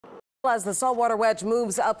As the saltwater wedge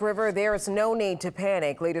moves upriver, there's no need to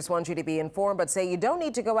panic. Leaders want you to be informed, but say you don't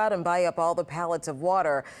need to go out and buy up all the pallets of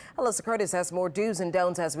water. Alyssa Curtis has more do's and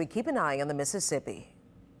don'ts as we keep an eye on the Mississippi.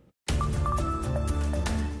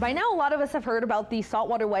 By now, a lot of us have heard about the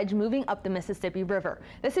saltwater wedge moving up the Mississippi River.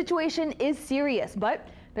 The situation is serious, but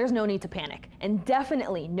there's no need to panic, and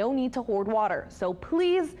definitely no need to hoard water. So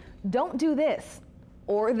please don't do this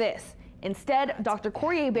or this. Instead, Dr.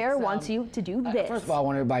 Corey Bear wants you to do this. First of all, I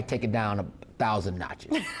want everybody to take it down 1,000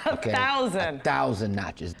 notches. Okay? 1,000? 1,000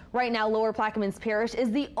 notches. Right now, Lower Plaquemines Parish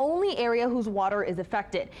is the only area whose water is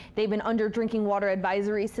affected. They've been under drinking water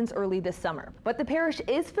advisories since early this summer. But the parish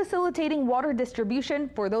is facilitating water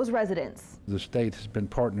distribution for those residents. The state has been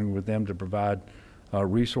partnering with them to provide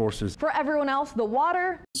resources. For everyone else, the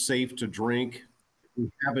water safe to drink. If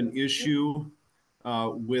we have an issue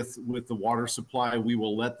with the water supply, we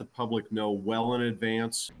will let the public know well in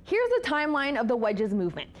advance. Here's the timeline of the wedge's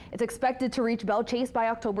movement. It's expected to reach Belle Chase by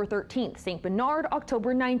October 13th, St. Bernard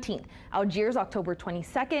October 19th, Algiers October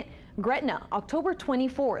 22nd, Gretna October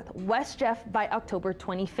 24th, West Jeff by October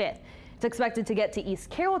 25th. It's expected to get to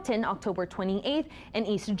East Carrollton October 28th and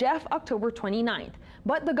East Jeff October 29th.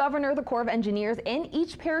 But the governor, the Corps of Engineers, and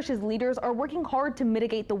each parish's leaders are working hard to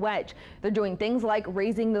mitigate the wedge. They're doing things like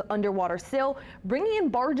raising the underwater sill, bringing in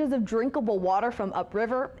barges of drinkable water from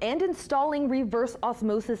upriver, and installing reverse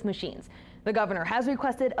osmosis machines. The governor has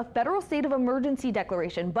requested a federal state of emergency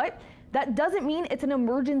declaration, but that doesn't mean it's an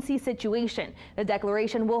emergency situation. The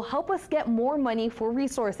declaration will help us get more money for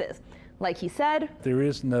resources. Like he said, there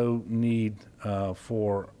is no need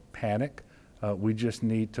for panic. We just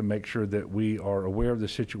need to make sure that we are aware of the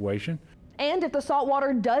situation. And if the salt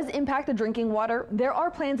water does impact the drinking water, there are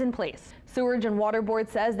plans in place. Sewerage and Water Board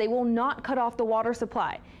says they will not cut off the water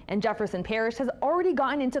supply. And Jefferson Parish has already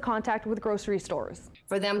gotten into contact with grocery stores.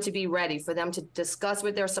 For them to be ready, for them to discuss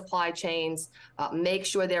with their supply chains, make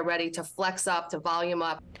sure they're ready to flex up, to volume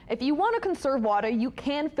up. If you want to conserve water, you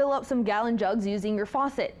can fill up some gallon jugs using your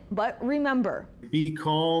faucet. But remember, be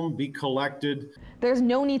calm, be collected. There's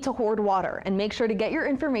no need to hoard water, and make sure to get your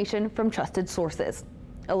information from trusted sources.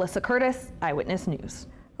 Alyssa Curtis, Eyewitness News.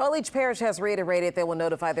 Well, each parish has reiterated they will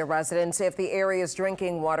notify their residents if the area's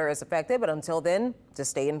drinking water is affected, but until then, to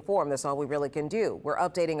stay informed. That's all we really can do. We're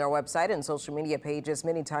updating our website and social media pages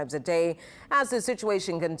many times a day as the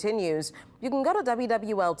situation continues. You can go to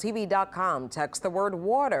WWLTV.com, text the word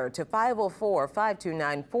water to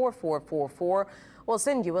 504-529-4444. We'll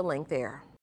send you a link there.